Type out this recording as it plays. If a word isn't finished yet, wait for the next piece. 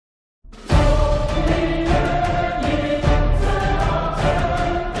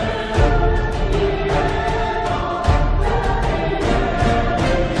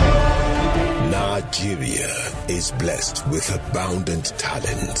is blessed with abundant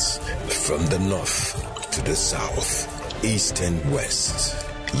talents. From the north to the south, east and west,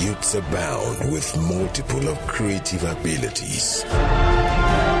 youths abound with multiple of creative abilities.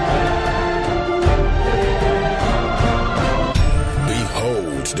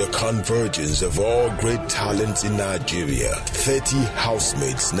 Behold the convergence of all great talents in Nigeria. 30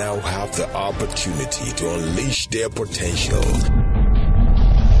 housemates now have the opportunity to unleash their potential.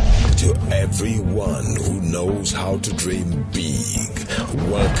 To everyone who knows how to dream big,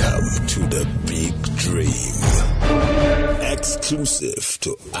 welcome to the Big Dream. Exclusive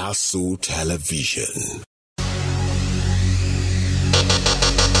to ASU Television.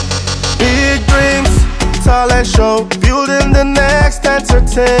 Big dreams, talent show, building the next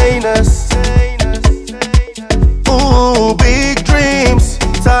entertainers. Ooh, big dreams,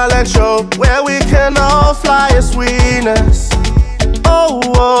 talent show, where we can all fly as winners.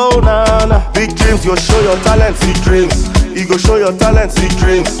 Oh, nah, nah. Big dreams, go show your talent, big dreams. You go show your talent, big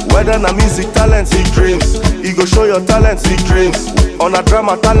dreams. Whether na music talent, big dreams. You go show your talent, big dreams. On a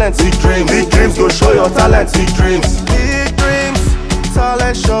drama talent, big dreams. Big dreams, go show your talent, big dreams. Big dreams,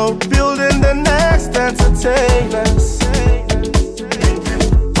 talent show, building the next entertainers.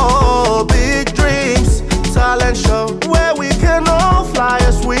 Oh, big dreams, talent show, where we can all fly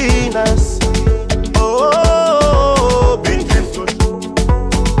as winners. Oh, big dreams.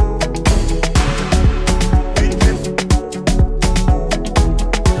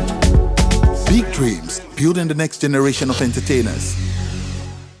 Big dreams, building the next generation of entertainers.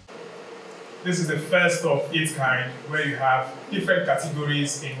 This is the first of its kind where you have different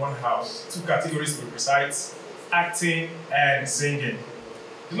categories in one house. 2 categories to be precise, acting and singing.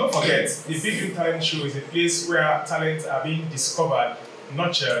 Do not forget, the Big Dream Talent Show is a place where talents are being discovered,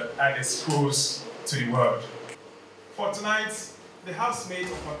 nurtured and exposed to the world. For tonight, the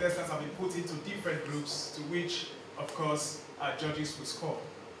housemates of contestants have been put into different groups to which, of course, our judges will score.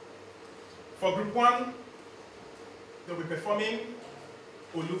 For group 1, they'll be performing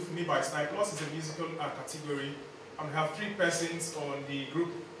Olufumi by Style Plus is a musical category, and we have 3 persons on the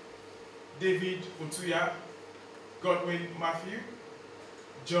group: David Otuya, Godwin Matthew,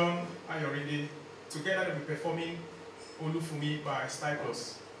 John Ayorinde. Together they'll be performing Olufumi by Style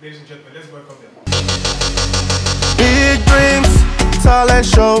Plus. Ladies and gentlemen, let's welcome them. Big dreams, talent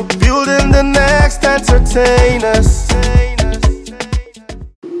show, building the next entertainers.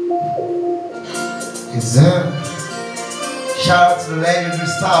 Is there? Shout out to the legendary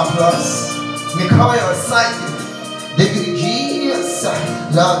Star Plus. Me call you excited. David Genius.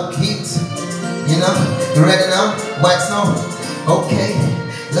 Love it. You know? You ready now? White snow? Okay,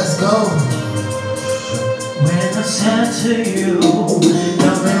 let's go. When I said to you,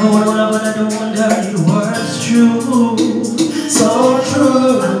 now remember when I don't wonder you were true. So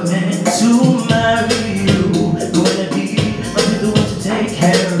true. I meant to marry you. Gonna be the one to take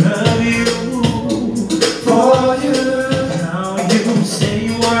care of you. For you. Say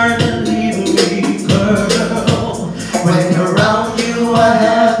you weren't leaving me, girl. When around you, I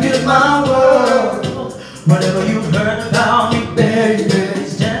have you my world. Whatever you've heard about me, baby,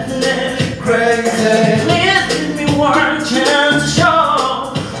 it's definitely crazy. Please give me one chance to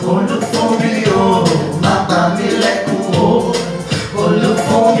show. Oh, look for me, oh, my baby, let go. Oh, look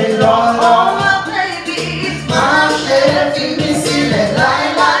for me, Lord. Oh, my baby, my chef, give me see that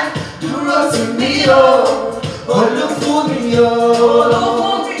lie. You wrote to me, oh. Oh, look for me, oh.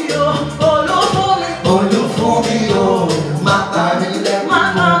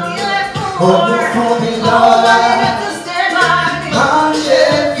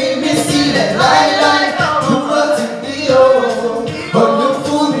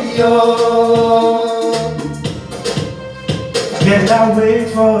 Girl, I wait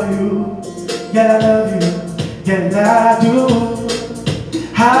for you. Girl, I love you. Girl, I do.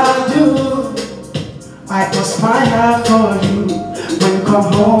 I do. I cross my heart for you. When you come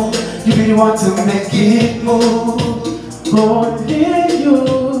home, you really want to make it move. Only you,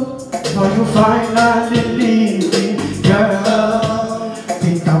 for you finally leave me, girl.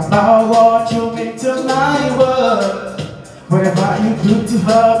 Think about what you mean to my world. Whatever you do to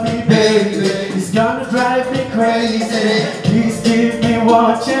hurt me, baby, it's gonna drive me crazy. Please give me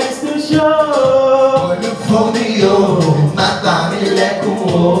one chance to show. Oh, look for me, oh, my baby, let go.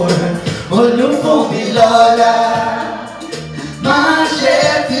 Oh, look for me, Lola. My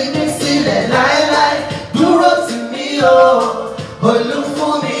chef, you can see that lie. You wrote to me, oh. Oh, look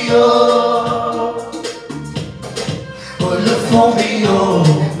for me, oh. Oh, look for me, oh,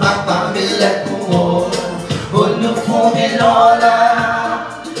 my baby, let go. Oh, look for me, Lola.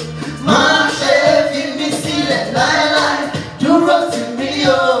 My chef, you can see that lie. You wrote to me,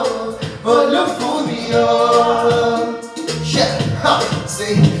 oh. Oh, look for me, oh.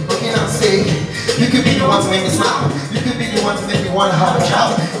 Say, okay now say, you could be the one to make me smile. You could be the one to make me want to have a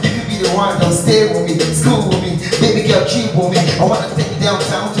child. You could be the one that'll stay with me, school with me, baby girl keep with me. I wanna take you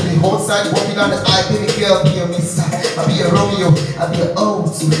downtown to the whole side, walking down the aisle, baby girl be a miss. I'll be a Romeo, I'll be a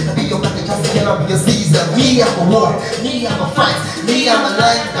O2, I'll be your Michael Jackson, I'll be a Caesar. Me, I'm a war, me, I'm a fight, me, I'm a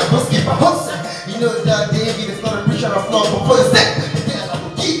lion, I must keep a hustle. You know that David is not a preacher of love, but for a sec, I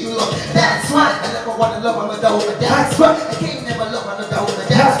will keep you love. That's why I never want to love another woman. That's why I can't never love another woman.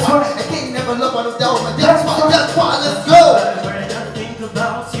 That's why I can't never love another woman. That's why, let's go. When I think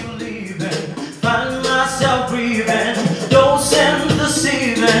about you leaving, find myself grieving, dose and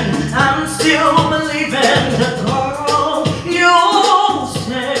deceiving, I'm still believing that girl, you'll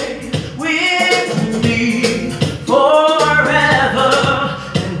stay with me forever.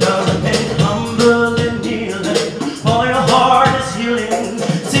 And I've been humble and kneeling, for your heart is healing,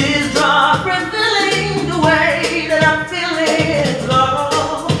 teardrop revealing the way that I'm feeling.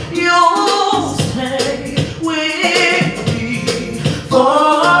 Girl, you'll stay with me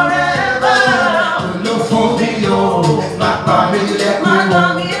forever. Look for me, oh, my family, let me know.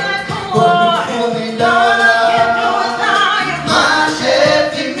 Look for me, Lord. My chef,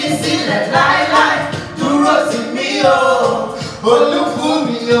 give me see that lie. Do rose in me, oh. Look for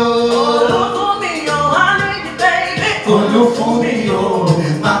me, oh. Look for me, oh.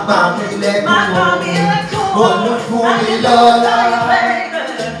 My family, let me know. Look for me, Lord.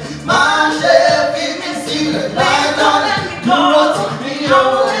 My chef, give me see that lie. Do rose in me, oh.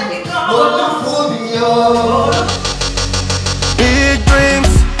 Look for me, oh. Big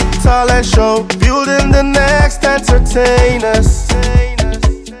dreams, talent show, building the next entertainers.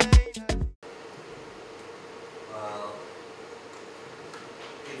 Well,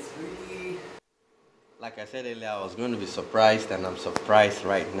 it's really, like I said earlier, I was going to be surprised, and I'm surprised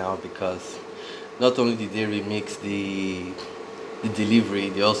right now because not only did they remix the delivery,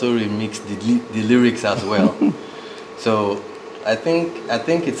 they also remixed the lyrics as well. So I think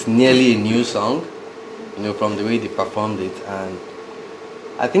it's nearly a new song, you know, from the way they performed it, and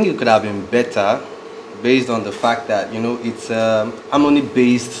I think it could have been better based on the fact that, you know, it's a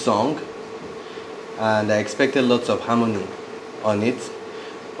harmony-based song, and I expected lots of harmony on it,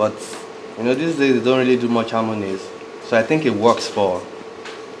 but you know, these days they don't really do much harmonies, so I think it works for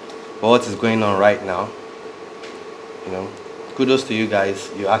what is going on right now. You know, kudos to you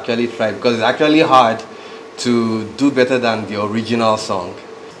guys, you actually tried, because it's actually hard to do better than the original song.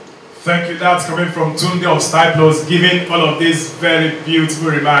 Thank you. That's coming from Tunde of Style Plus, giving all of these very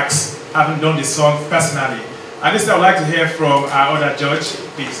beautiful remarks, having done the song personally. At this time, I would like to hear from our other judge,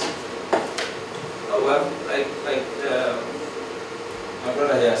 please. Oh, well, like my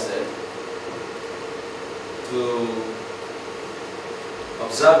brother here said, to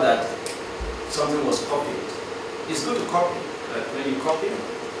observe that something was copied. It's good to copy, but when you copy,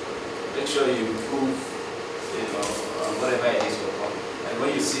 make sure you improve, you know, whatever it is you're copying. And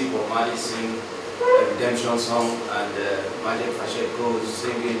when you see Bob Marley sing a redemption song and Magic Fashetko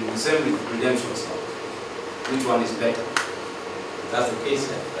singing the same with redemption song, which one is better? That's the case,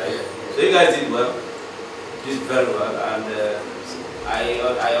 right? So you guys did well, did very well, and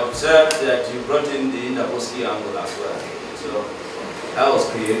I observed that you brought in the Ndaboski angle as well. So that was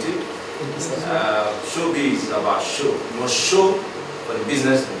creative. Showbiz is about show. You must show for the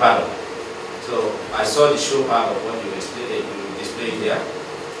business part of it. So I saw the show part of what you displayed here.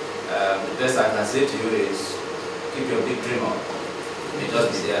 The best I can say to you is keep your big dream up. You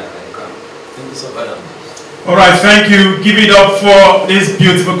just be there and come. Thank you so much. All right, thank you. Give it up for these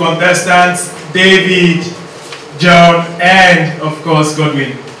beautiful contestants, David, John, and of course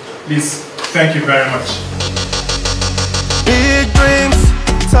Godwin. Please, thank you very much. Big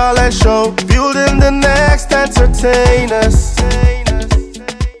dreams, talent show, building the next entertainers.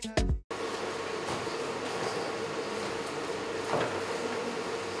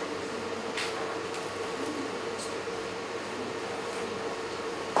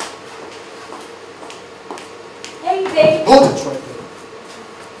 Hey, babe. Hold it right there.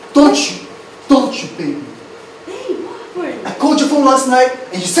 Don't you, baby. Babe, what happened? I called your phone last night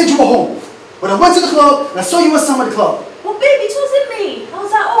and you said you were home. But I went to the club and I saw you with some at the club. Well, babe, it wasn't me. I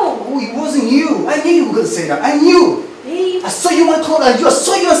was at home. Oh, it wasn't you. I knew you were going to say that. I knew. Babe. I saw you in the club and I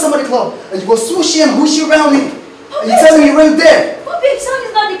saw you at somebody's club. And you were swooshy and whooshy around me. Oh, And you telling me you weren't there. But babe, son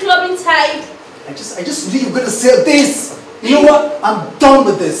is not the club inside. I just knew you were going to say this. You know what? I'm done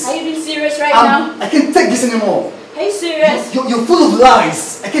with this. Are you being serious right now? I can't take this anymore. Are you serious? You're full of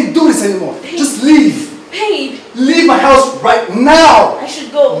lies. I can't do this anymore. Babe. Just leave. Babe. Leave my house right now. I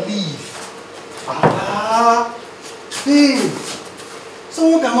should go. Leave. Babe.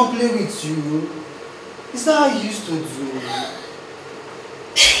 Someone cannot play with you. Is that how you used to do?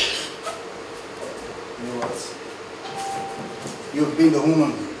 You've been the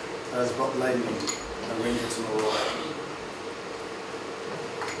woman that has brought lightning and rain into my world.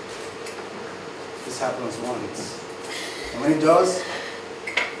 This happens once. And when it does, it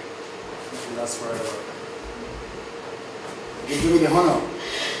lasts forever. You give me the honor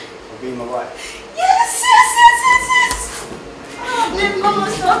of being my wife. Yes! Oh, babe, come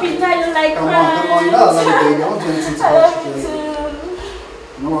on, stop it now. You like Come crying. on, no, baby. I want you to touch you.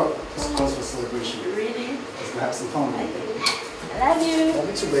 You know what? This calls for celebration. Really? Let's go have some fun. I love you. Love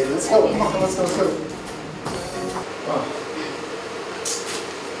you too, baby. Let's go. Come on, let's go.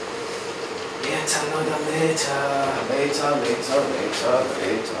 Yet another later.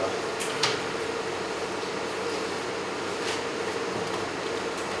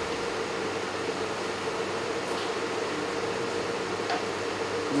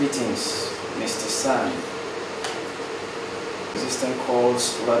 Greetings, Mr. San. Existing calls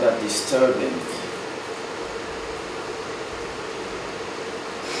rather disturbing.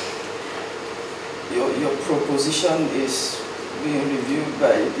 Your proposition is being reviewed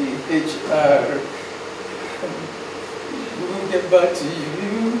by the HR. We'll get back to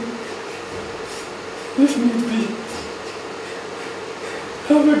you if need be.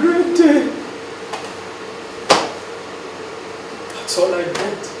 Have a great day. That's all I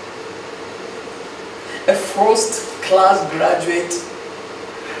get. A first-class graduate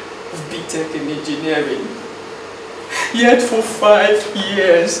of BTech in engineering. Yet for 5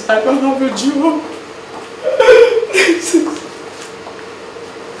 years, I don't have a job.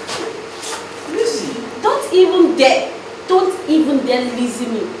 Lizzie, don't even dare listen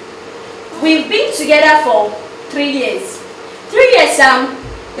me. We've been together for 3 years. 3 years, Sam.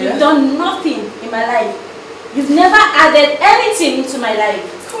 You've done nothing in my life. You've never added anything into my life.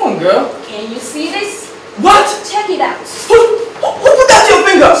 Come on, girl. Can you see this? What? Check it out. Who put that to your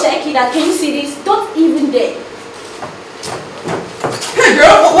finger? Check it out. Can you see this? Don't even dare. Hey,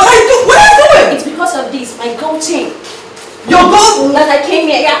 girl, what are you doing? It's because of this, my gold chain. Your gold? That I came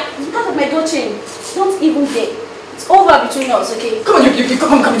here, yeah. It's because of my gold chain. Don't even dare. It's over between us, okay? Come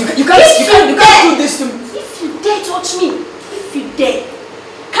on, come on. You can't do this to me. If you dare touch me, if you dare.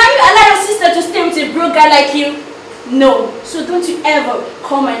 Can you allow your sister to stay with a broke guy like you? No. So don't you ever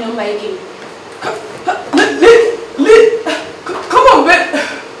call my number again. Come on, babe.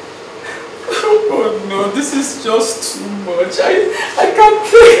 Oh no, this is just too much. I can't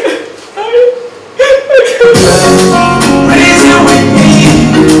think. I can't. Reason with me.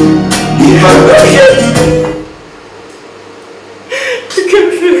 I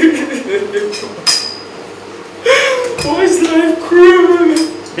can't think. Why is life cruel?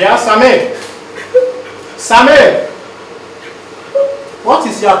 Yeah, Samir. Samir. What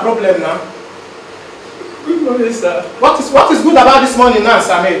is your problem now? Good morning, sir. What is good about this morning now,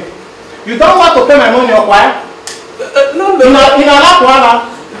 Samir? You don't want to pay my money or why? No. No,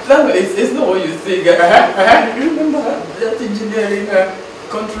 it's not what you think. You remember that engineering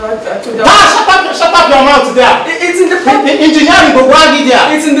contract? Shut up your mouth there. It's in the pipeline. Engineering go waggy there.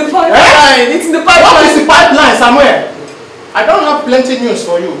 It's in the pipeline. It's in the pipeline. What is the pipeline, Samuel? I don't have plenty news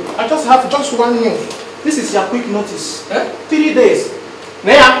for you. I just have one news. This is your quick notice. 3 days.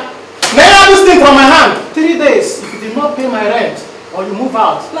 Naya, this thing from my hand. 3 days. If you did not pay my rent or you move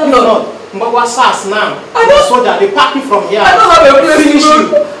out, no. Mbawa SARS now. So that they pack you from here. I don't have a place to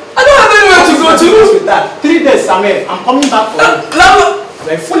go. I don't have anywhere to go to. With that. 3 days, Samuel. I'm coming back for you.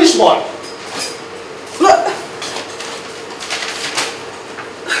 You're a foolish boy. No.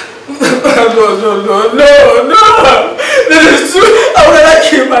 This is true. I would rather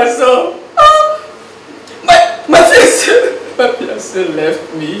kill myself. My fiancé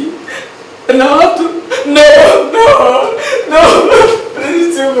left me. And I have to. No. This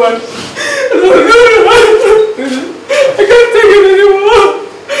is too much. No. I can't take it anymore.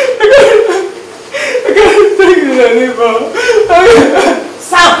 I can't take it anymore.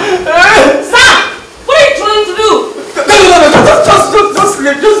 Sam! What are you trying to do?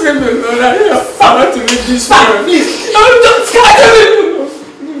 No, just leave me alone. I want to leave this Sam, please.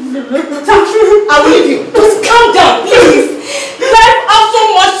 I will leave you. Just calm down, please. Life has so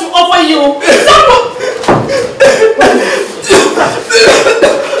much to offer you.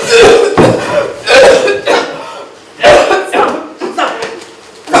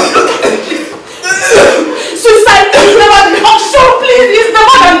 Suicide is never an option, please. It's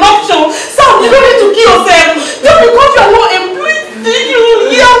never an option. Sam, you don't need to kill yourself. Just because you are not employed,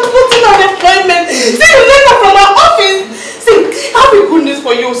 you are putting on employment. See you later from our office. See, I have a good news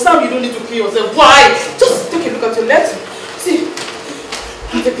for you. Sam, you don't need to kill yourself. Why? Just take a look at your legs. See,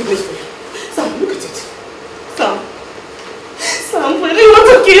 I have a big news for you. Sam, look at it. Sam, why do you want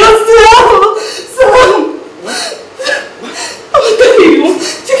to kill yourself? Sam! Oh my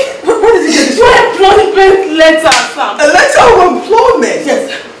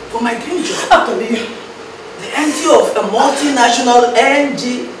international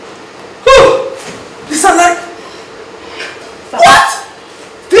NG. This is like what?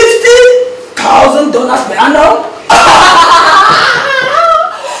 $50,000 per annum?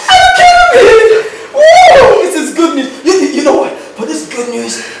 Are you kidding me? Woo! This is good news. You know what? For this good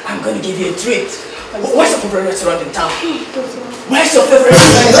news, I'm gonna give you a treat. Where's your favorite restaurant in town? Where's your favorite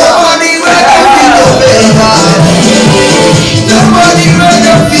restaurant in town?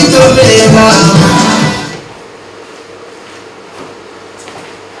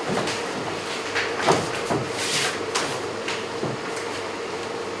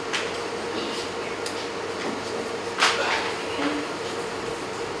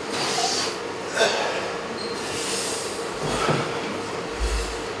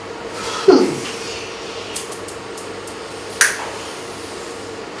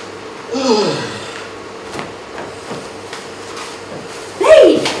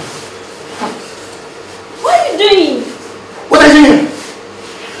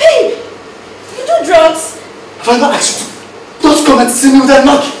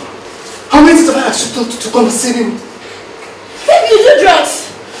 To come and see me. Baby, you do drugs.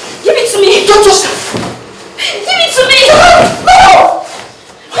 Give it to me. Don't touch that. Give it to me. No!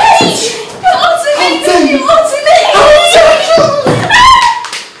 Hey, you're ultimate. You're ultimate.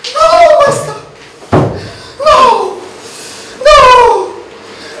 No, Master. No. No.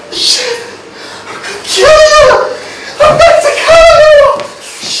 Shit. I'm gonna kill you. I'm going to kill you.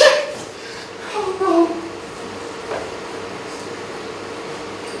 Shit. Oh no.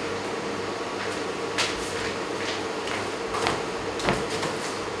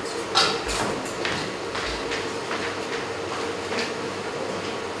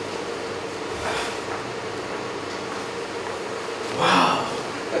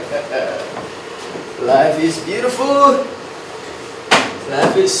 Life is beautiful.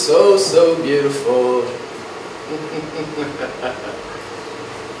 Life is so, so beautiful.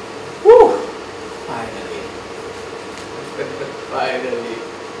 Woo! Finally. Finally.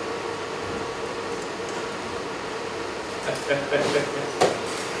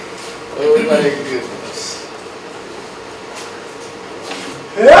 Oh my goodness.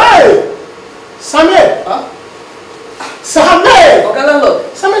 Hey! Samuel! Huh? Samuel! Okay, look.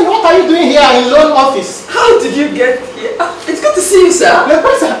 Samuel, what are you doing here in loan office? How did you get here? It's good to see you, sir.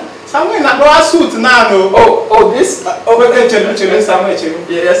 Samuel, I got a suit now. Oh, this? Samuel.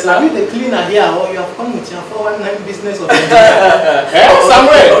 Yes, sir. Are you the cleaner here or you have come with your 419 business of engineer?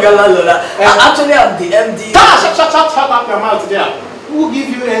 Samuel! Actually, I'm the MD. Shut up your mouth there. Who give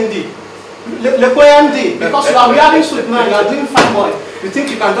you MD? MD. Because you are wearing suit now, you are doing fine boy. You think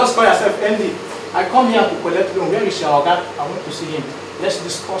you can just call yourself MD? I come here to collect loan. Where is your organ? I want to see him. Let's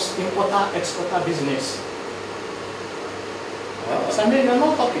discuss importer-exporter business. Samuel, you're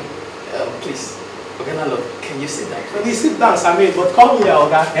not talking. Please. Okay, now look, can you sit down? Please sit down, Samuel, but call me your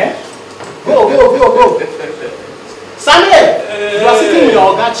organ. Eh? Go. Samuel! You are sitting in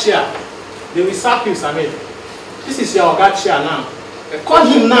your organ chair. They will sack you, Samuel. This is your organ chair now. Call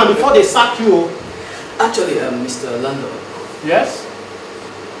him now before they sack you. Actually, Mr. Landlord. Yes?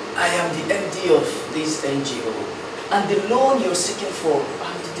 I am the MD of this NGO, and the loan you're seeking for, I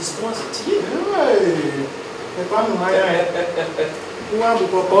have to disburse it to you.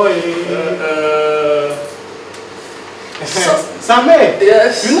 Samuel,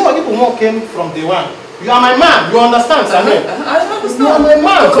 yes. You know people more came from day one. You are my man, you understand, Samuel? I understand. You are my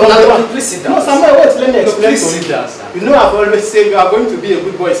man. Please sit down. No, Samuel, wait, let me explain Please to sit you. down, sir. You know I've always said you are going to be a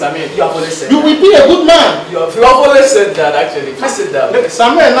good boy, Samuel. You have always said you will be a good man. You have always said that, actually. Please sit down. Look,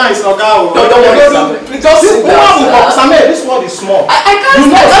 Samuel now is Oga. No, Samuel. Please just sit down, Samuel, this world is small. I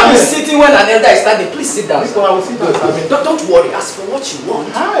can't be sitting when an elder is standing. Please sit down. This one I will sit down, Samuel. Don't worry. As for what you want,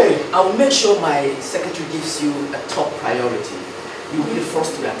 I will make sure my secretary gives you a top priority. You will be the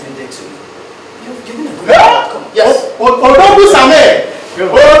first to be attended to. You've given a good come on. Yes. Odogu Samuel.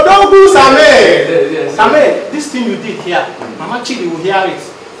 Odogu Samuel. Yes. Samuel, this thing you did here, Mama Chidi will hear it.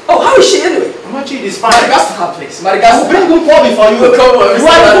 Oh, how is she anyway? Mama Chidi is fine. My regards to her, please. My I regards will to bring her. good Bobby for you. Come on, you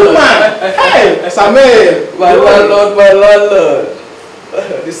are a good man. Hey, Samuel. My landlord.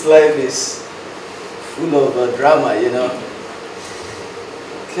 This life is full of drama, you know.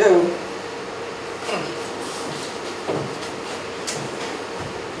 Okay.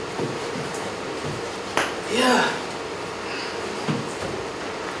 Yeah.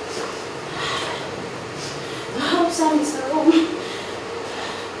 I hope Sam is at home.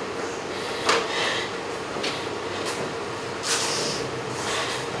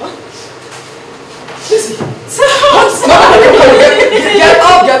 Listen. Sam!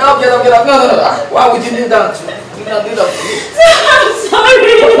 Get up. No. Why would you do that? You can't do that to me. I'm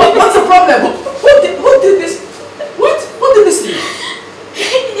sorry. What's the problem? Who did this? What did this to you?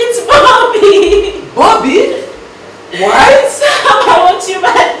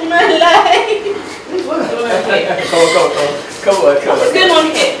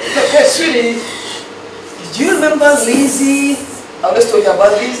 you're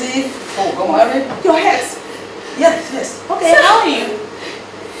about busy. Oh, got married? Your head. Yes. Okay, how are you?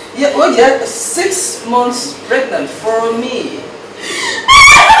 Yeah, well, yeah, 6 months pregnant for me.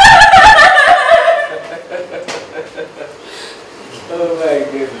 Oh my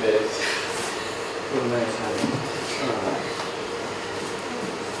goodness. Oh my God.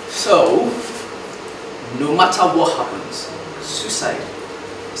 So, no matter what happens, suicide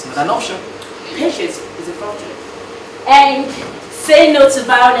is not an option. Patience is a virtue. And say no to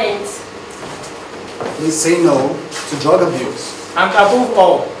violence. Please say no to drug abuse. And above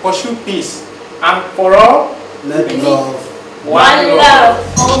all, pursue peace. And for all, let love. One love.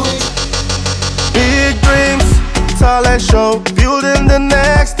 Big dreams, talent show, building the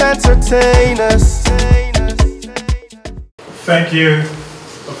next entertainers. Thank you.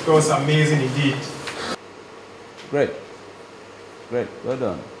 Of course, amazing indeed. Great. Well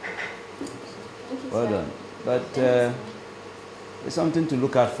done. Well done. But there's something to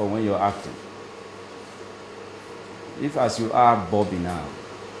look out for when you're acting. If, as you are Bobby now,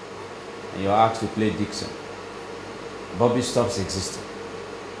 and you're asked to play Dixon, Bobby stops existing.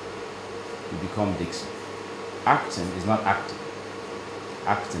 You become Dixon. Acting is not acting.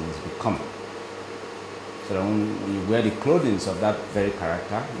 Acting is becoming. So that when you wear the clothing of that very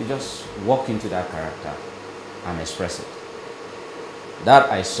character, you just walk into that character and express it. That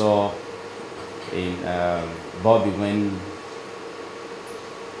I saw in Bobby when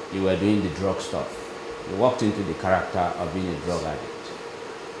you were doing the drug stuff. You walked into the character of being a drug addict.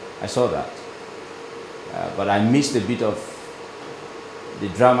 I saw that. But I missed a bit of the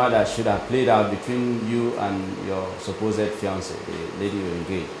drama that should have played out between you and your supposed fiancée, the lady you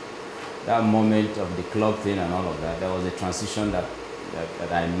engaged. That moment of the club thing and all of that, there was a transition that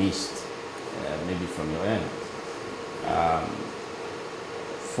I missed, maybe from your end.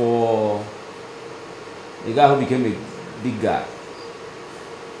 For the guy who became a big guy,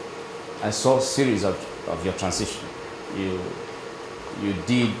 I saw a series of your transition. You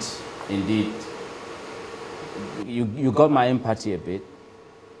did indeed, you got my empathy a bit.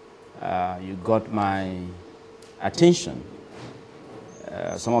 You got my attention.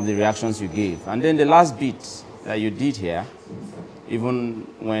 Some of the reactions you gave. And then the last bit that you did here, even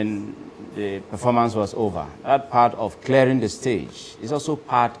when the performance was over, that part of clearing the stage is also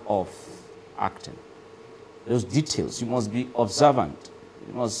part of acting. Those details, you must be observant.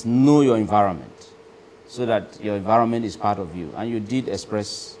 You must know your environment so that your environment is part of you. And you did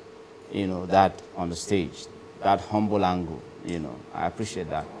express, that on the stage, that humble angle, I appreciate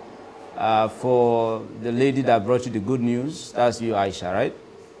that. For the lady that brought you the good news, that's you, Aisha, right?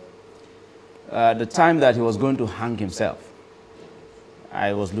 The time that he was going to hang himself,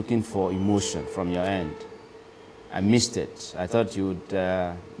 I was looking for emotion from your end. I missed it. I thought you would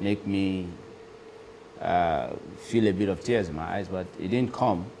make me feel a bit of tears in my eyes, but it didn't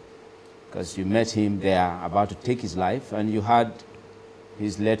come because you met him there about to take his life, and you had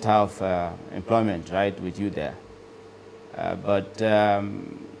his letter of employment right with you there. But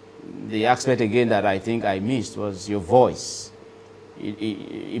the aspect again that I think I missed was your voice.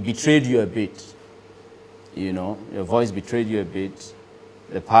 It betrayed you a bit, your voice betrayed you a bit.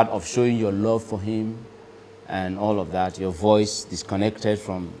 The part of showing your love for him and all of that, your voice disconnected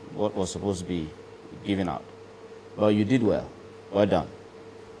from what was supposed to be given out. But you did well. Well done.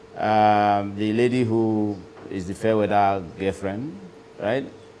 The lady who is the fair weather girlfriend, right?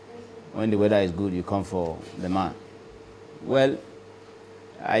 When the weather is good, you come for the man. Well,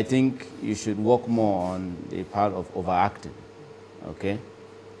 I think you should work more on the part of overacting, okay?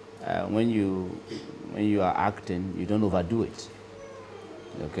 When you are acting, you don't overdo it,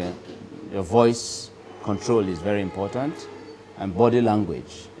 okay? Your voice control is very important, and body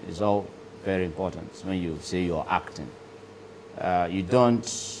language is all very important when you say you're acting. You don't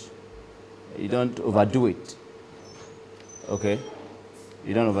overdo it, okay?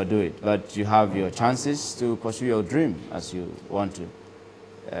 You don't overdo it, but you have your chances to pursue your dream as you want to.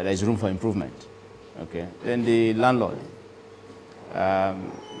 There's room for improvement, okay? Then the landlord,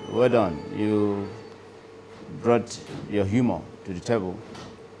 well done. You brought your humor to the table.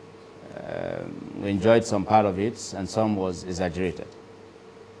 We enjoyed some part of it, and some was exaggerated.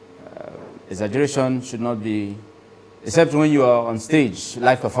 Exaggeration should not be, except when you are on stage,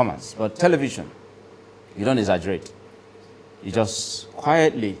 live performance, but television, you don't exaggerate. You just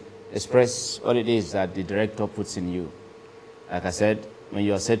quietly express what it is that the director puts in you. Like I said, when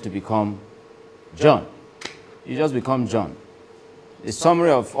you are said to become John, you just become John. The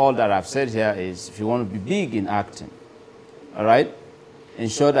summary of all that I've said here is, if you want to be big in acting, all right,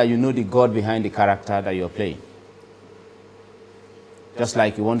 ensure that you know the God behind the character that you're playing. Just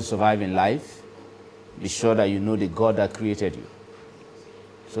like you want to survive in life, be sure that you know the God that created you.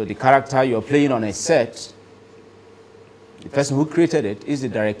 So the character you're playing on a set, the person who created it is the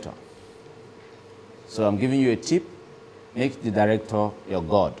director. So I'm giving you a tip, make the director your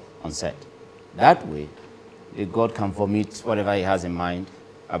God on set. That way, the God can vomit whatever he has in mind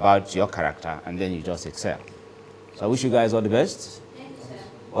about your character, and then you just excel. So I wish you guys all the best.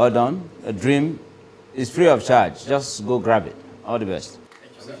 Well done. A dream is free of charge. Just go grab it. All the best.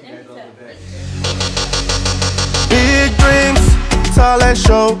 Big dreams, talent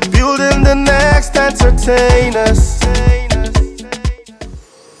show, building the next entertainers.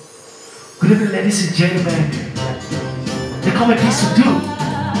 Good evening, ladies and gentlemen. The comedy piece to do.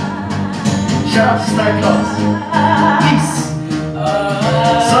 Shout out to Style Claus. Peace.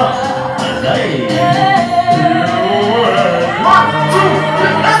 So, hey. 1, 2,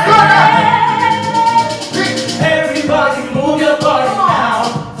 3, let's go now. Everybody move your body now.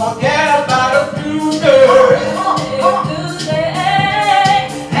 Forget about the future.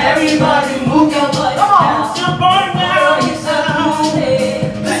 Everybody move your body now. Your body now.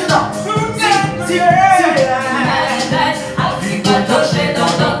 Listen up.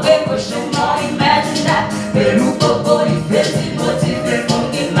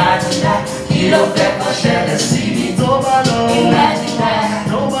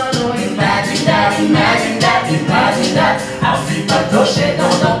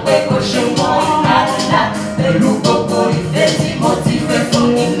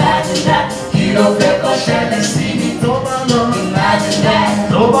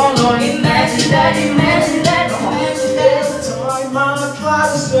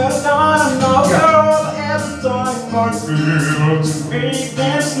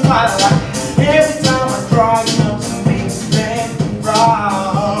 Every time I try not to make them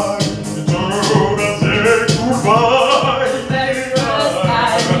right, the world I say goodbye. The very first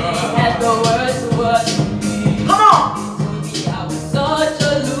time we had the words to what you mean. Come on! I was such a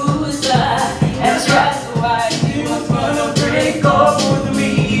loser, and that's why you was gonna break up with me.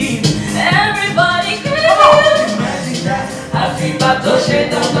 Everybody can imagine that. I feel about to shake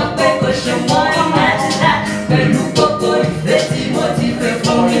down the paper, she won't imagine that. But you go for it, let's motivate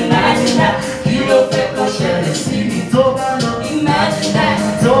for imagine that. You don't feel no shit, let's see me. Imagine that.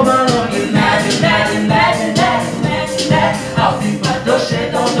 Imagine that, imagine that, imagine that. I feel about to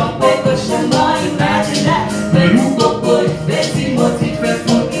shake down the paper, she won't imagine that. But you go for it, let's motivate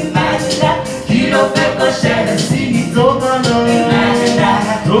for imagine that. You don't feel no shit, let's see me. Imagine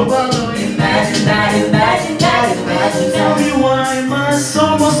that. Imagine that, imagine that, imagine that. Tell me why my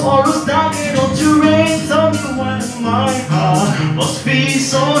soul was always down in on terrain. Tell me why my heart must be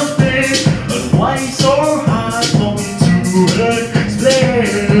so big, and why it's so hard for me to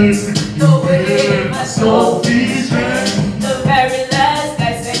explain the way my soul feels red. The very last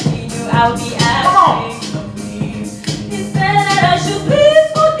guy said he knew I'll be asking of me. He said that I should please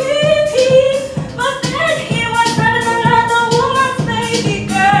forgive him, but then he was running another woman's baby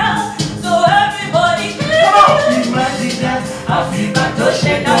girl. So everybody can imagine that. I feel back to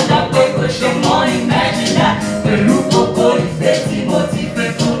shake down that paper, she won't imagine that. But look, go, if let's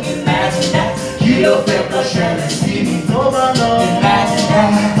motivate for imagine that. You don't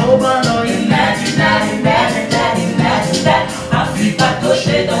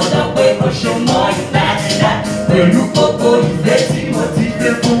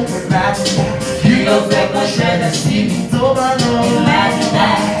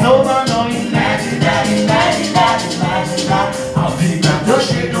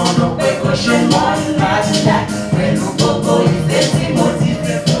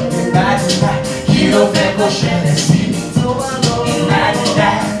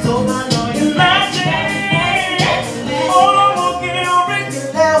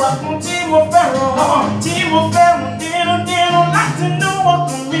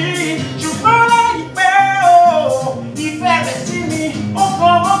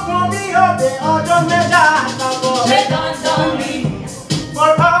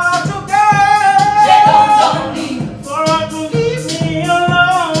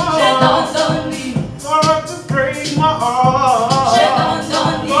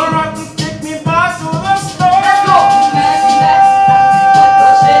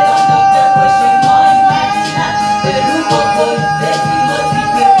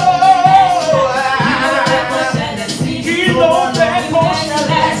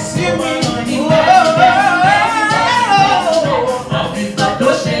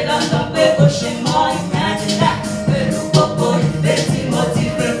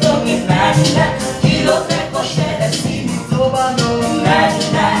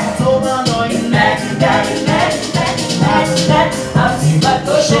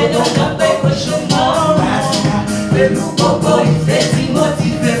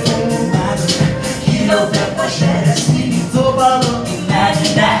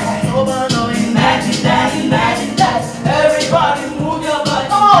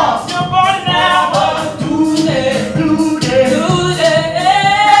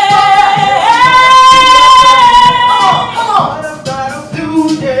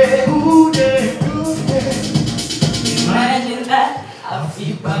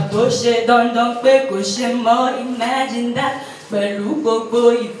dandan pé kò ṣe mọ́, imagine that. Pẹ̀lú gbogbo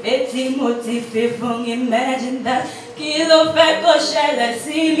ìfẹ́ tí mo ti fi fún, imagine that. Kí ló fẹ́ kó ṣẹlẹ̀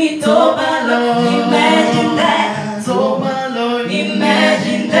sí mi tó bá lọ, imagine that. Tó bá lọ,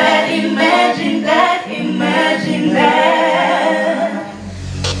 imagine that, imagine that, imagine that.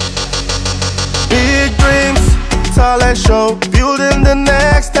 Big dreams, talent show, building the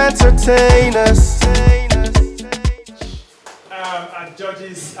next entertainers.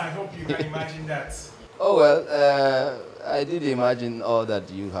 Judges, I hope you can imagine that. Oh, well, I did imagine all that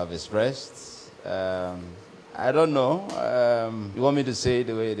you have expressed. I don't know. You want me to say it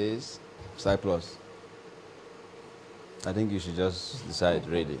the way it is? Cyprus. I think you should just decide,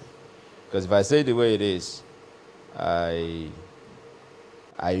 really. Because if I say it the way it is, I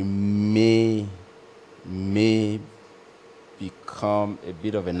may become a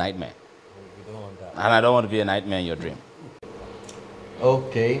bit of a nightmare. You don't want that. And I don't want to be a nightmare in your dream.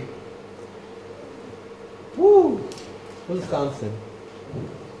 Okay. Woo! Who's counting?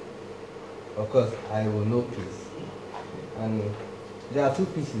 Of course, I will know peace. And there are two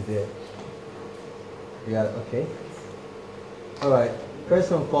pieces there. Yeah, okay. Alright,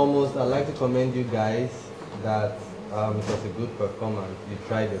 first and foremost, I'd like to commend you guys that it was a good performance. You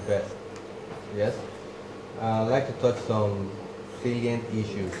tried your best. Yes? I'd like to touch some salient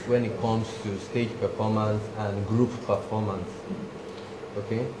issues when it comes to stage performance and group performance.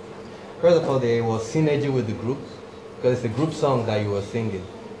 Okay? First of all, there was synergy with the group, because it's a group song that you were singing.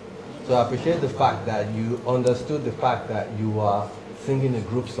 So I appreciate the fact that you understood the fact that you are singing a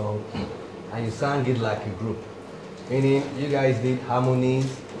group song and you sang it like a group. Meaning you guys did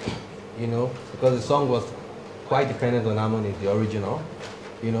harmonies, you know, because the song was quite dependent on harmonies, the original,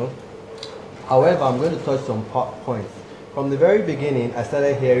 you know. However, I'm going to touch some points. From the very beginning, I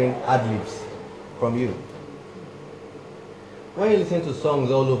started hearing ad-libs from you. When you listen to songs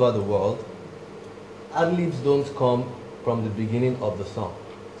all over the world, ad-libs don't come from the beginning of the song.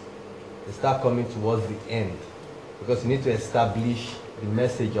 They start coming towards the end, because you need to establish the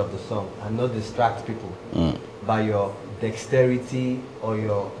message of the song and not distract people by your dexterity or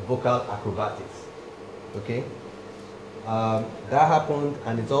your vocal acrobatics. Okay? That happened,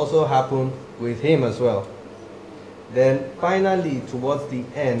 and it also happened with him as well. Then finally, towards the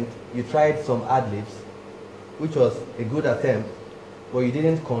end, you tried some ad-libs, which was a good attempt, but you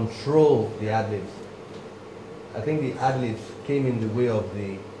didn't control the ad-libs. I think the ad-libs came in the way of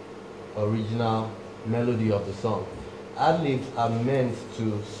the original melody of the song. Ad-libs are meant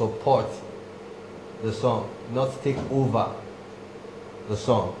to support the song, not take over the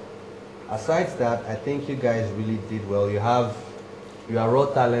song. Aside that, I think you guys really did well. You are raw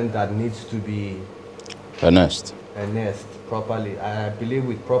talent that needs to be harnessed properly. I believe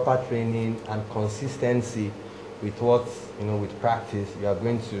with proper training and consistency, with what, you know, with practice, you are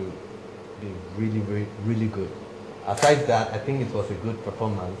going to be really, really, really good. Aside that, I think it was a good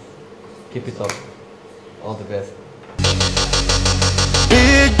performance. Keep it up. All the best.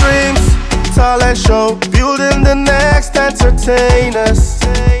 Big dreams, talent show, building the next entertainers.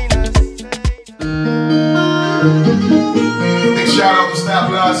 Big shout out to Snap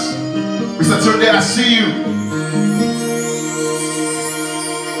Plus. Mr. Tunde, I see you.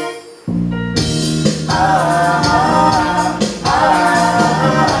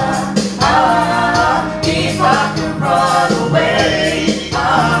 If I could run away,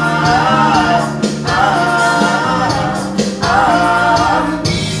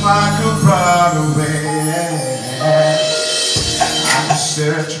 if I could run away, I could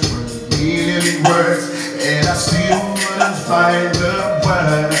search for a million words, and I still wouldn't find the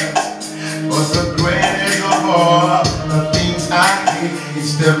words. But the greatest of all the things I hate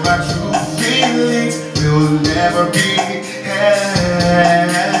is that my true feelings will never be had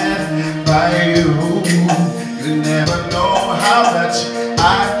by you. You never know how much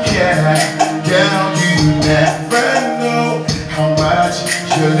I care. Girl, you never know how much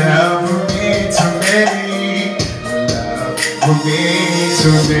you love me to me. Love for me to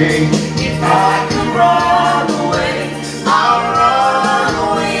me. I could run away, I'll run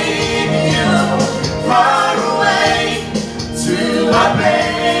away with you, far away to a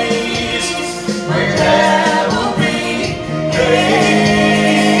place where there will be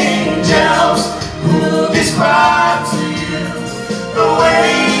angels who describe to you the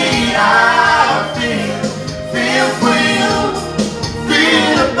way I feel for you,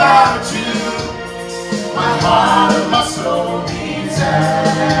 feel about you. My heart and my soul desire.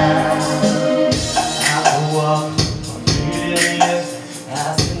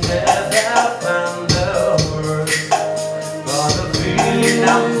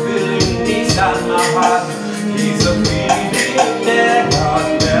 I'm feeling inside my heart. He's a feeling that I've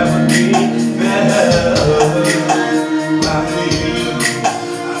never been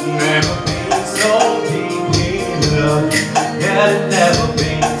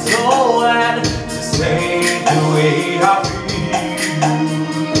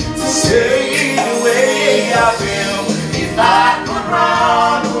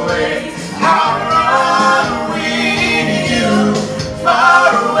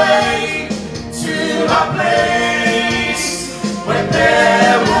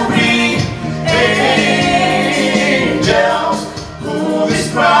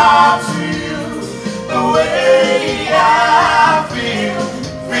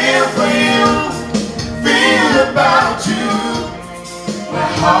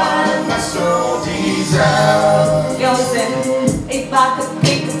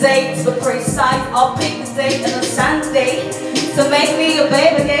date, to be precise, I'll pick the date and a Sunday. So make me your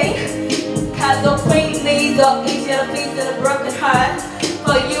baby again. Cause the queen needs are easier to please than a broken heart.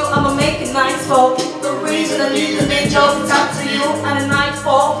 For you, I'ma make it nice for the reason I need to make just talk to you. And a night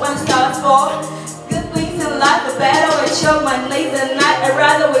fall when it starts fall. Good things in life are better with you. My lazy night, I'd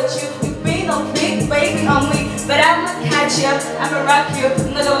rather with you. You've been a big baby on me, but I'ma catch you, I'ma rock you,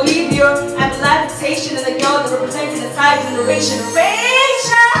 I'm not gonna leave you. I'm levitation and the girl that represents the type generation.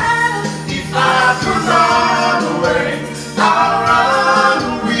 If I could run away, I'll run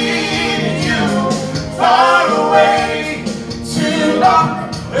with you, far away to the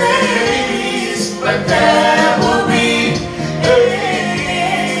place where there will be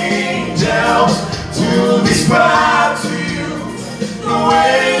angels to describe to you the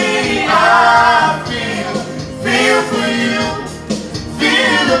way I feel for you,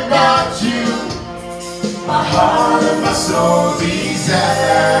 feel about you, my heart and my soul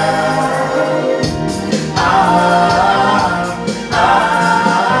desire.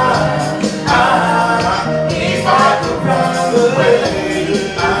 If I could run away,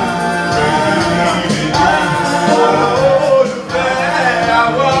 I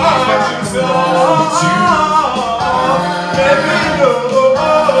want you so, baby,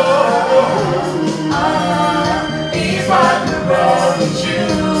 if I could run with you,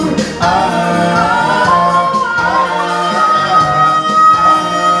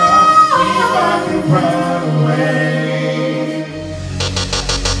 if I could run away.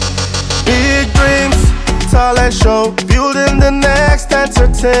 Big dreams, talent show, building the next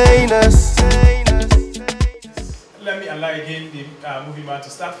entertainers. Let me allow again the movie man to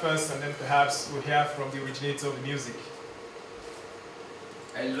start first, and then perhaps we'll hear from the originator of the music.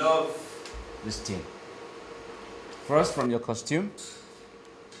 I love this thing. First, from your costume,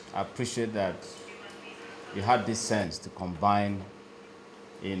 I appreciate that you had this sense to combine,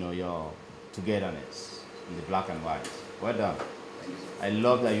 your togetherness in the black and white. Well done. I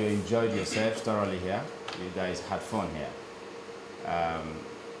love that you enjoyed yourselves thoroughly here. You guys had fun here.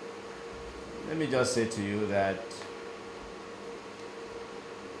 Let me just say to you that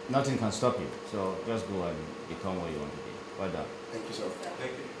nothing can stop you. So just go and become what you want to be. Well done. Thank you, sir.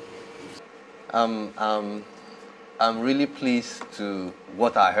 Thank you. I'm really pleased to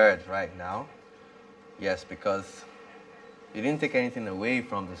what I heard right now. Yes, because you didn't take anything away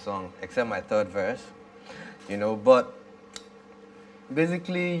from the song except my third verse, but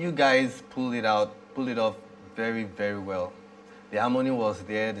basically you guys pulled it off very, very well. The harmony was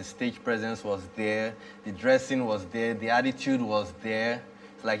there, the stage presence was there, the dressing was there, the attitude was there.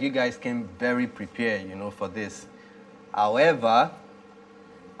 It's like you guys came very prepared, for this. However,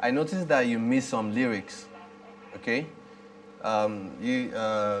 I noticed that you missed some lyrics. Okay, I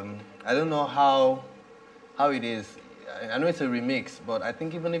don't know how it is. I know it's a remix, but I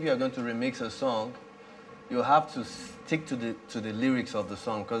think even if you are going to remix a song, you have to stick to the lyrics of the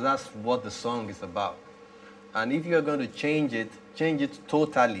song, because that's what the song is about. And if you are going to change it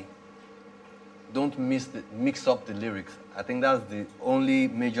totally. Don't mix up the lyrics. I think that's the only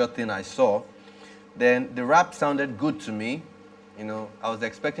major thing I saw. Then the rap sounded good to me. I was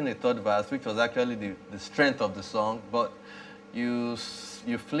expecting a third verse, which was actually the strength of the song, but you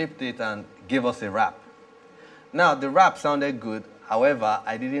flipped it and gave us a rap. Now, the rap sounded good. However,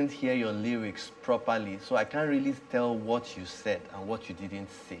 I didn't hear your lyrics properly, so I can't really tell what you said and what you didn't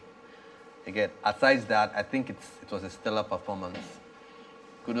say. Again, aside that, I think it was a stellar performance.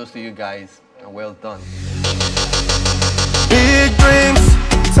 Kudos to you guys, and well done. Big dreams,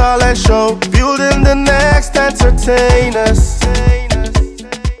 talent show, building the next entertainers.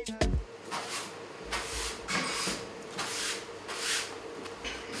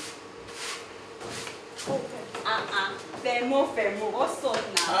 Femo, what's up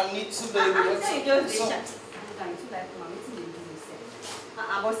now? I need to, baby. What's up?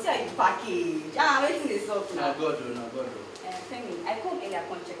 But see how you package. Waiting this up now. Now, God. Femi, I come earlier,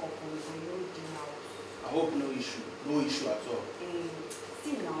 come check up on you, but you don't do now. I hope no issue at all.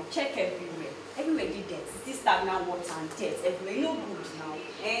 See now, check everywhere. Everywhere did that. Still stagnant water and dirt. Everywhere, no good now.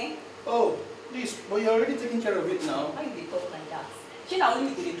 Oh, please, but you're already taking care of it now. Why you dey talk like that? She not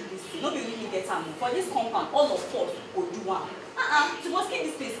only going to do this thing, not only me get time. For this compound, all of us will do one. You must keep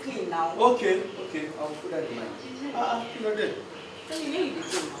this place clean now. Okay, I'll put that in mind. You know that. Tell me where you dey go now.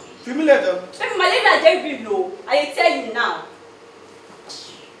 Feel me later. Tell me, my lady, I tell you no. I tell you now.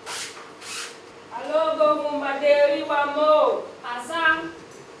 Alogo mumbaderi wamo asam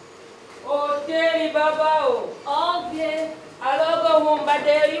oteri baba o obie alogo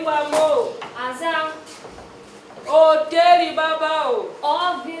mumbaderi wamo asam oteri baba o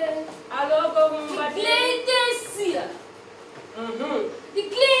obie alogo mumbaderi Leitesia. The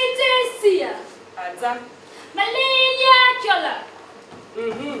greatest here. Aza. Malaria killer.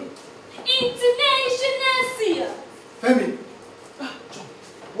 International seer. Femi. John,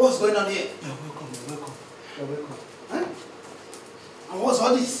 what's going on here? You're welcome, you're welcome. You're welcome. Huh? And what's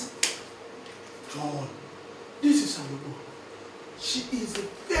all this? John, this is Alubo. She is a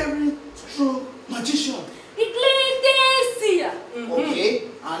very strong magician. The greatest seer. Okay,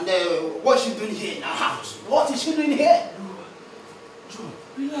 and what's she doing here in our house? What is she doing here? John,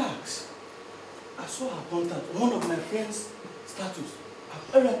 relax. I saw her contact one of my friend's status.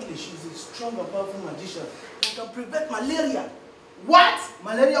 Apparently, she's a strong and powerful magician who can prevent malaria. What?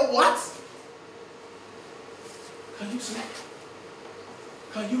 Malaria what? Can you see?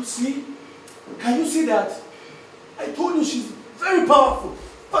 Can you see? Can you see that? I told you she's very powerful,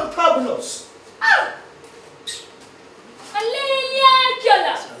 fantabulous. Ah! Malaria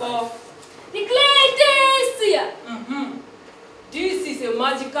killer. The greatest seer. This is a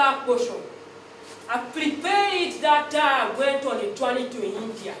magical potion. I prepared it that time I went on a journey to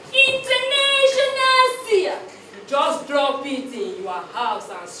India. International seer. You just drop it in your house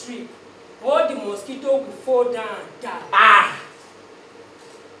and sleep. All the mosquito will fall down and die. Ah!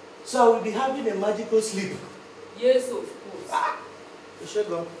 So I will be having a magical sleep. Yes, of course. Ah! You should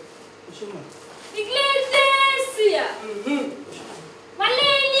go. You should go. The greatest seer.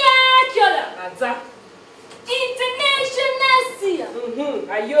 Malaria killer. International seer.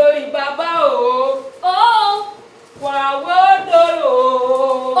 Ayori Baba oh. Oh. Wawodoro.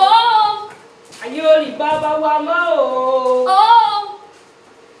 Oh. Ayori Baba Wama oh. Oh.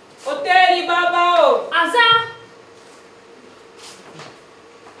 Oteri Baba oh. Aza.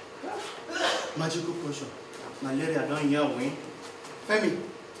 Magical potion. Malaria don't hear me. Femi.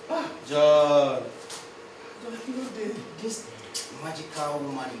 John. John, you know this magical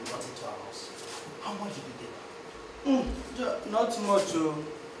woman you brought into our house. How much did you get? Not much.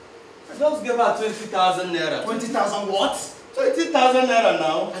 I just gave her 20,000 naira. 20,000 what? 20,000 naira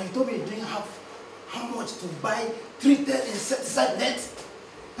now. And you told me you didn't have how much to buy treated insecticide net?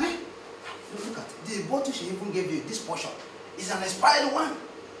 Huh? Look at it. The bottle she even gave you, this portion, is an expired one.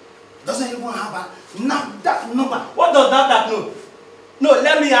 Doesn't even have that number. What does that know? No,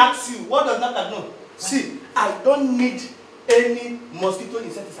 let me ask you. What does that know? See, I don't need any mosquito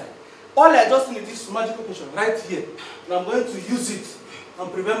insecticide. All I just need is magical potion right here. And I'm going to use it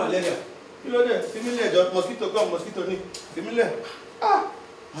and prevent malaria. You know that? Familiar, just mosquito come, mosquito need. Familiar. Ah!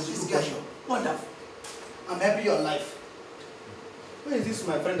 This guy, wonderful. I'm happy your life. Where is this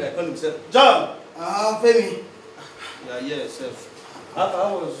my friend that I call himself? John! Femi. Yeah, yes, sir.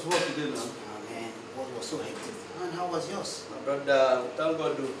 How was work today now? Oh man, work was so hectic. And how was yours? My brother, thank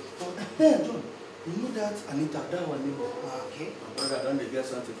God though. Hey, John, you know that Anita, that one neighbor? Okay. My brother, don't get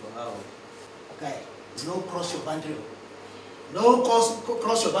something for her. Okay, no cross your boundary. No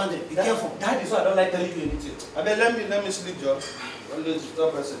cross your boundary. Be careful. That is why I don't like telling you anything. I mean, let me sleep, John. Don't let you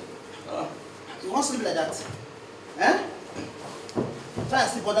stop person. You won't sleep like that. Eh? Try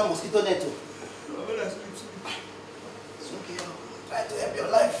and sleep under mosquito net too. No, when I sleep. It's okay. Try to help your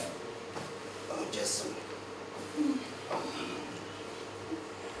life. Oh, just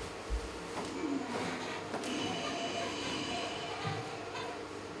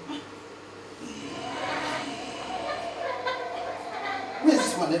where is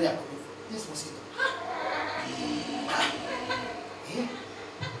this malaria? This mosquito. Eh?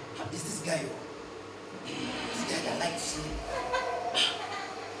 Is this guy? This guy that likes to sleep.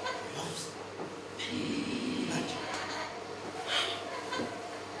 Loves.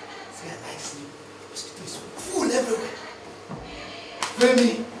 Mosquito is full everywhere. Femi.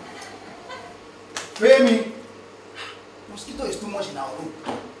 Femi. Mosquito is too much in our room.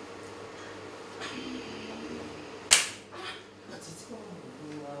 That's it.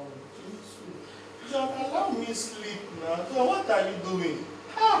 John, allow me sleep now. John, what are you doing?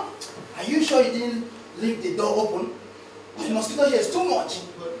 Are you sure you didn't leave the door open? The mosquito here is too much.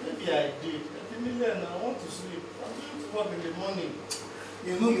 But maybe I did. I want to sleep. I'm going to work in the morning.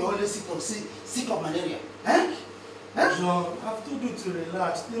 You know you always sick of malaria. Eh? John, I've told you to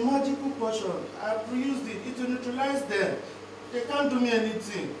relax. The magical potion, I've used it. It will neutralize them. They can't do me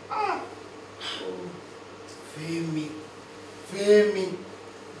anything. Oh. Femi. Femi.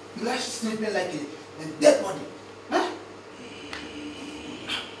 You like sleeping like a dead body. Huh?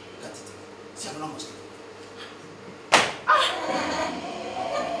 Got it. See, I'm not mosquito.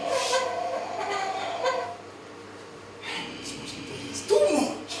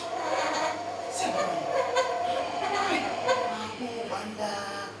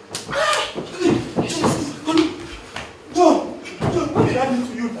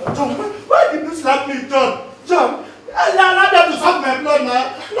 John, why did you slap me, John? John, allow them to suck my blood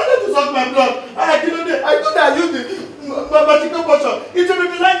suck my blood. I thought that I used the magical potion. It will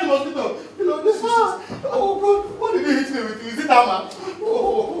neutralize the mosquito. You know this. Oh God, what did he hit me with? Is it hammer?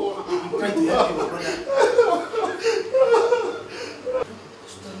 Oh, I'm trying to help you, brother.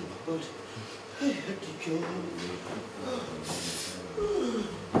 Stand, but I have to kill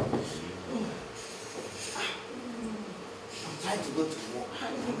I'm trying to go to work.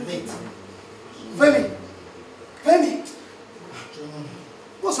 I'm late. Femi!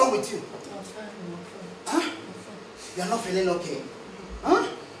 What's wrong with you? I'm fine. Huh? You're not feeling okay? Huh?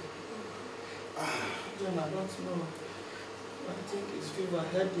 John, I don't know. I think it's fever,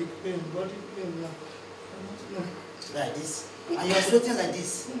 headache, pain, body pain now. I don't know. Like this? And you're sweating like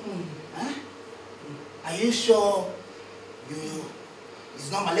this? Huh? Are you sure it's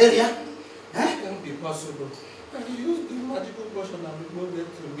not malaria? Huh? It can't be possible. And you used the magical potion and removed it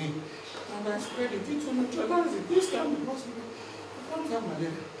to me. And I spread it. It will neutralize it. This can't be possible. I don't have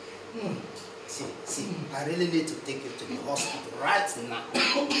malaria. See, I really need to take you to the hospital right now.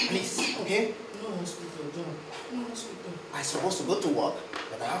 Please, okay? No hospital, John. No hospital. I'm supposed to go to work,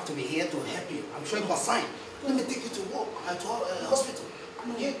 but I have to be here to help you. I'm showing my sign. Let me take you to work and to hospital.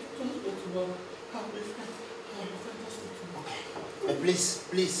 Okay? Don't go to work. I'll be fine. Okay.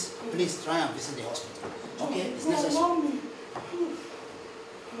 Please try and visit the hospital. Okay? It's necessary.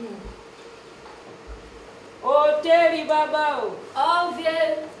 Oteri Baba.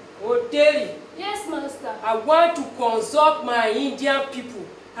 Obvious. Oteri. Yes, master. I want to consult my Indian people.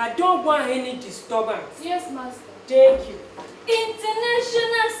 I don't want any disturbance. Yes, master. Thank you.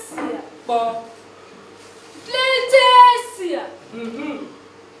 International Sia. But Sia.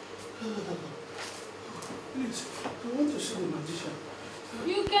 Please, I want to see the magician.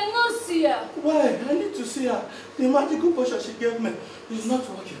 You cannot see her. Why? I need to see her. The magical potion she gave me is not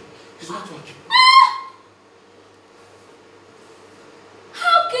working. It's not working.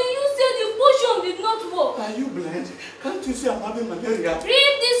 How can you say the potion did not work? Are you blind? Can't you see I'm having malaria?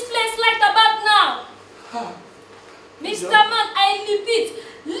 Leave this place right about now. Mr. Man, I repeat,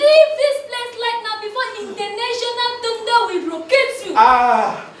 leave this place right now before international thunder will rocket you.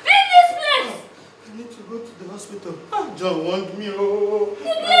 Leave this place. I need to go to the hospital. John want me. Oh,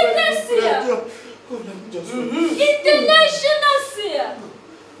 Neglect here. Oh, let me just International Sia.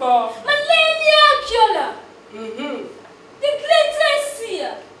 Malaria killer. The greatest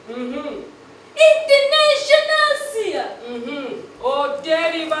Sia. International Sia.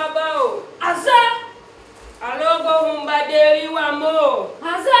 Oteri Baba. Aza. Alogo humbaderi wa mo.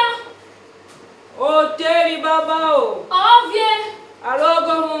 Aza. Oteri Baba. Obvious.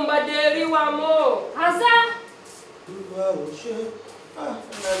 Alogo humbaderi wa mo. Aza.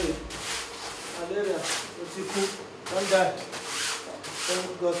 Finally. Malaria. Don't die. Thank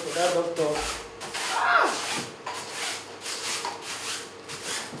God for that doctor.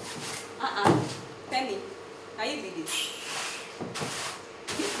 Femi, can you do this?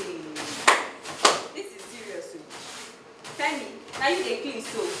 This is serious. Femi, now you dey clean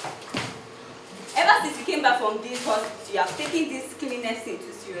so. Ever since you came back from this hospital, you have taken this cleanliness thing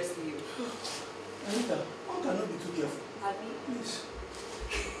too seriously. Anita, one cannot be too careful. Abi? Please.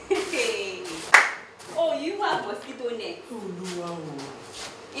 Oh, you have mosquito net. Oh, no, wow.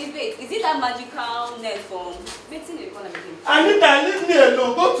 Is it that magical net from betting the economy? Anita, leave me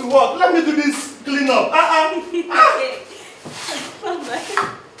alone. Go to work. Let me do this clean up.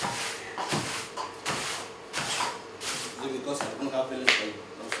 Because I don't have feelings for you.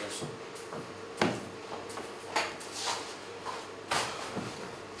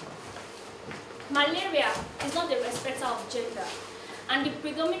 Malaria is not a respecter of gender, and the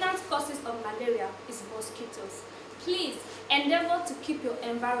predominant causes of malaria is mosquitoes. Please endeavor to keep your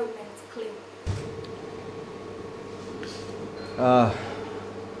environment clean.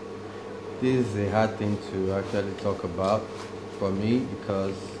 This is a hard thing to actually talk about for me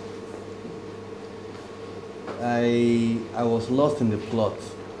because I was lost in the plot.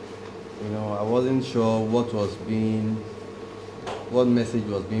 You know, I wasn't sure what message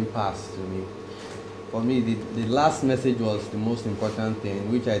was being passed to me. For me, the last message was the most important thing,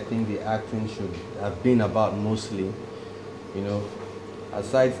 which I think the acting should have been about mostly. You know,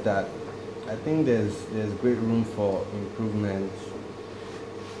 aside that, I think there's great room for improvement.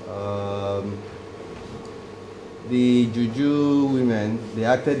 The juju women, they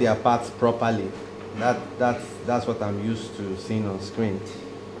acted their parts properly. That's what I'm used to seeing on screen.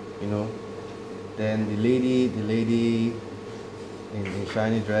 You know, then the lady in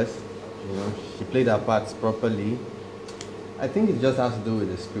shiny dress, you know, she played her parts properly. I think it just has to do with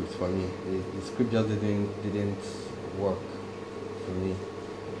the script for me. The script just didn't work for me.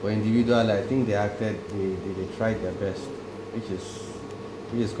 But individually, I think they acted, they tried their best, which is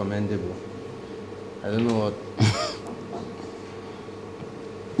He is commendable. I don't know what.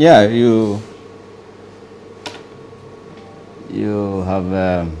 Yeah, you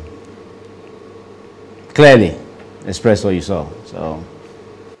have clearly expressed what you saw. So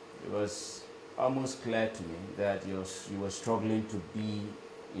it was almost clear to me that you were struggling to be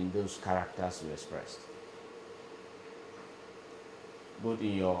in those characters you expressed, both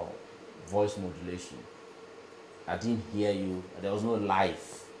in your voice modulation. I didn't hear you. There was no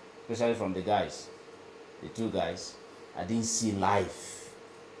life, especially from the guys, the two guys. I didn't see life.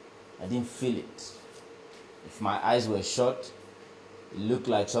 I didn't feel it. If my eyes were shut, it looked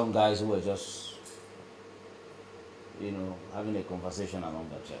like some guys who were just, you know, having a conversation among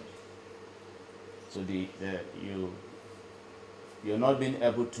themselves. So you're not being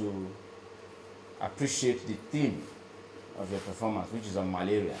able to appreciate the theme of your performance, which is on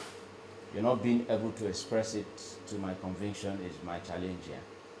malaria. You're not being able to express it to my conviction is my challenge here.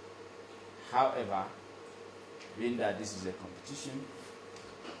 However, being that this is a competition,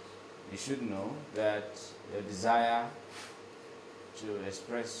 you should know that your desire to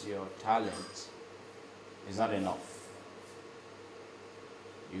express your talent is not enough.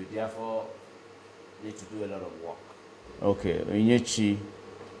 You therefore need to do a lot of work. Okay, Onyechi,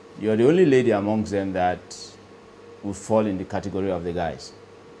 you're the only lady amongst them that will fall in the category of the guys.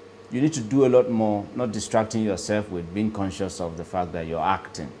 You need to do a lot more, not distracting yourself with being conscious of the fact that you're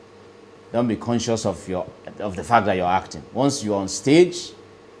acting. Don't be conscious of the fact that you're acting. Once you're on stage,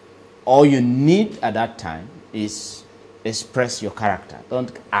 all you need at that time is express your character.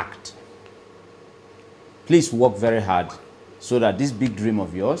 Don't act. Please work very hard so that this big dream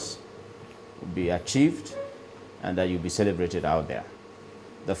of yours will be achieved and that you'll be celebrated out there.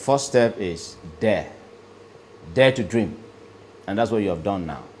 The first step is dare. Dare to dream. And that's what you have done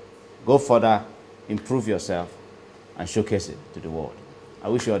now. Go further, improve yourself, and showcase it to the world. I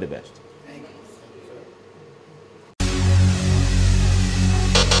wish you all the best.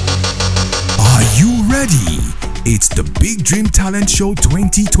 Are you ready? It's the Big Dream Talent Show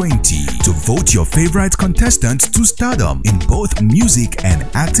 2020. To vote your favorite contestants to stardom in both music and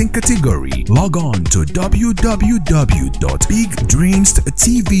acting category, log on to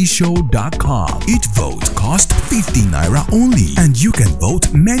www.bigdreamstvshow.com. Each vote costs 50 naira only, and you can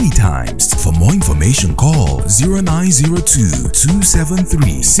vote many times. For more information, call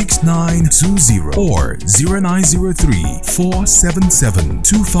 0902-273-6920 or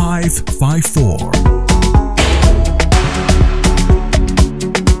 0903-477-2554.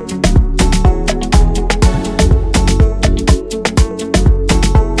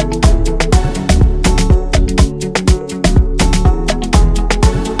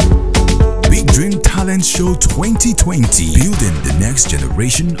 Talent Show 2020, building the next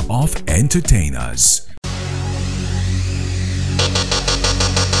generation of entertainers.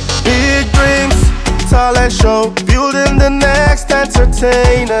 Big Dreams Talent Show, building the next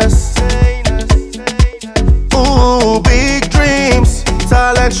entertainers. Ooh, Big Dreams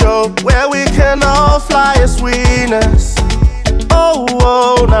Talent Show, where we can all fly as winners. Oh,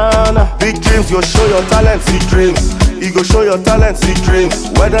 oh, nah, nah. Big Dreams, you'll show your talent, big dreams. You go show your talent, big dreams.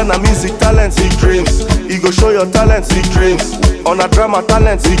 Whether na music talent, big dreams. You go show your talent, big dreams. On a drama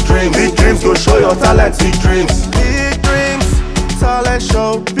talent, big dreams. Big Dreams, go show your talent, big dreams. Big Dreams Talent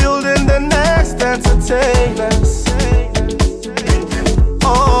Show, building the next entertainers.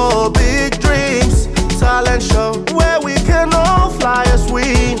 Oh, Big Dreams Talent Show, where we can all fly as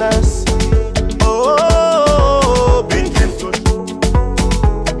winners. Oh, Big Dreams.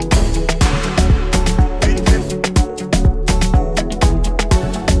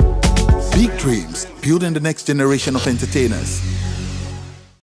 Big Dreams, building the next generation of entertainers.